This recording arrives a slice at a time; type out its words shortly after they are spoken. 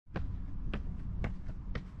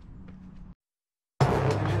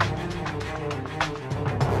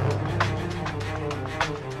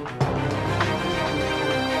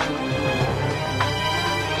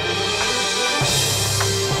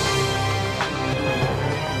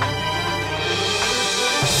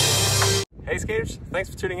Hey skaters, thanks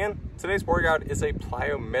for tuning in. Today's workout is a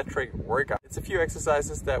plyometric workout. It's a few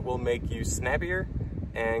exercises that will make you snappier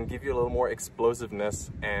and give you a little more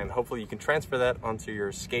explosiveness, and hopefully you can transfer that onto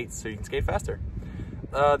your skates so you can skate faster.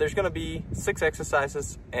 There's gonna be 6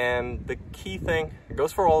 exercises, and the key thing, it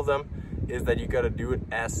goes for all of them, is that you gotta do it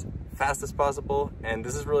as fast as possible, and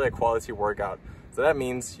this is really a quality workout. So that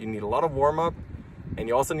means you need a lot of warm-up, and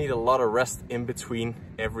you also need a lot of rest in between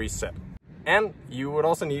every set. And you would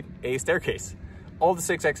also need a staircase. All the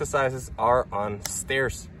 6 exercises are on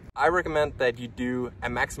stairs. I recommend that you do a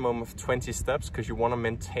maximum of 20 steps because you want to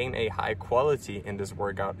maintain a high quality in this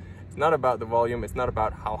workout. It's not about the volume, it's not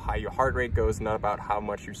about how high your heart rate goes, not about how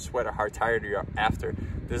much you sweat or how tired you are after.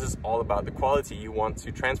 This is all about the quality. You want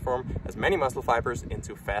to transform as many muscle fibers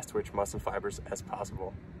into fast twitch muscle fibers as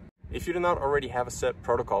possible. If you do not already have a set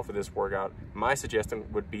protocol for this workout, my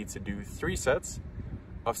suggestion would be to do 3 sets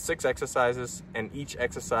of 6 exercises, and each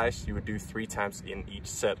exercise you would do 3 times in each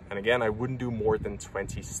set. And again, I wouldn't do more than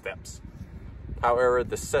 20 steps. However,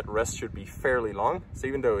 the set rest should be fairly long, so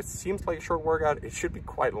even though it seems like a short workout, it should be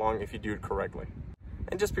quite long if you do it correctly.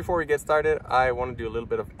 And just before we get started, I want to do a little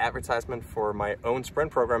bit of advertisement for my own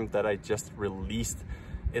sprint program that I just released.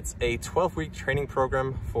 It's a 12-week training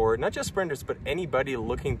program for not just sprinters, but anybody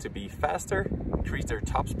looking to be faster, increase their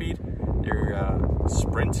top speed, their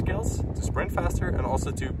sprint skills, to sprint faster, and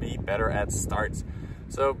also to be better at starts.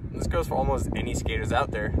 So this goes for almost any skaters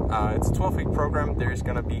out there. It's a 12-week program. There's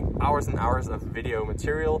gonna be hours and hours of video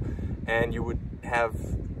material, and you would have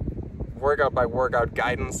workout by workout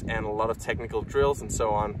guidance and a lot of technical drills and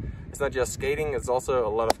so on. It's not just skating, it's also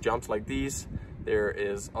a lot of jumps like these. There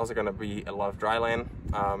is also going to be a lot of dry land,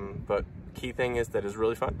 but key thing is that it's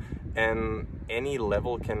really fun, and any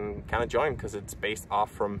level can kind of join because it's based off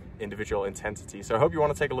from individual intensity. So I hope you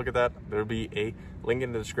want to take a look at that. There'll be a link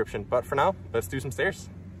in the description, but for now, let's do some stairs.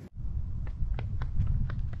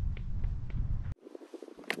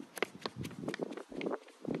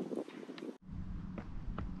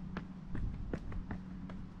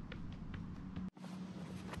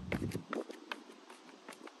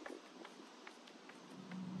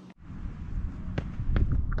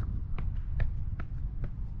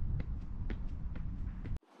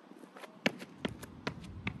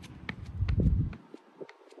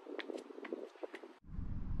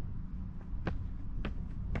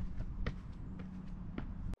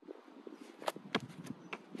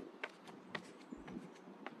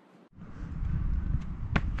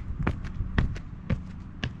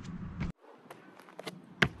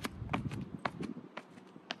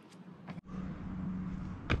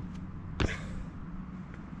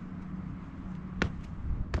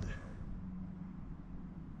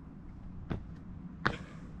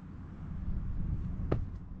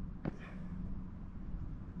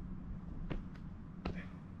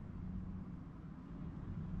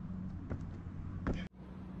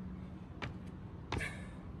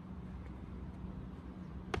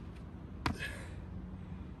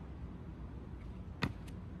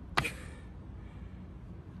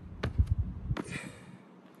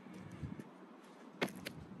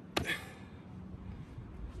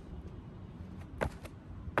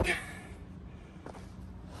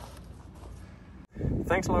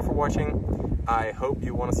 Thanks a lot for watching. I hope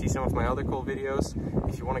you want to see some of my other cool videos.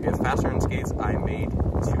 If you want to get faster in skates, I made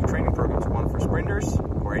 2 training programs, one for sprinters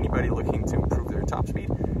or anybody looking to improve their top speed,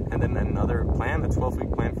 and then another plan, a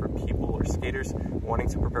 12-week plan for people or skaters wanting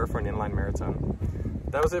to prepare for an inline marathon.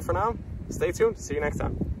 That was it for now. Stay tuned. See you next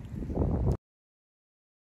time.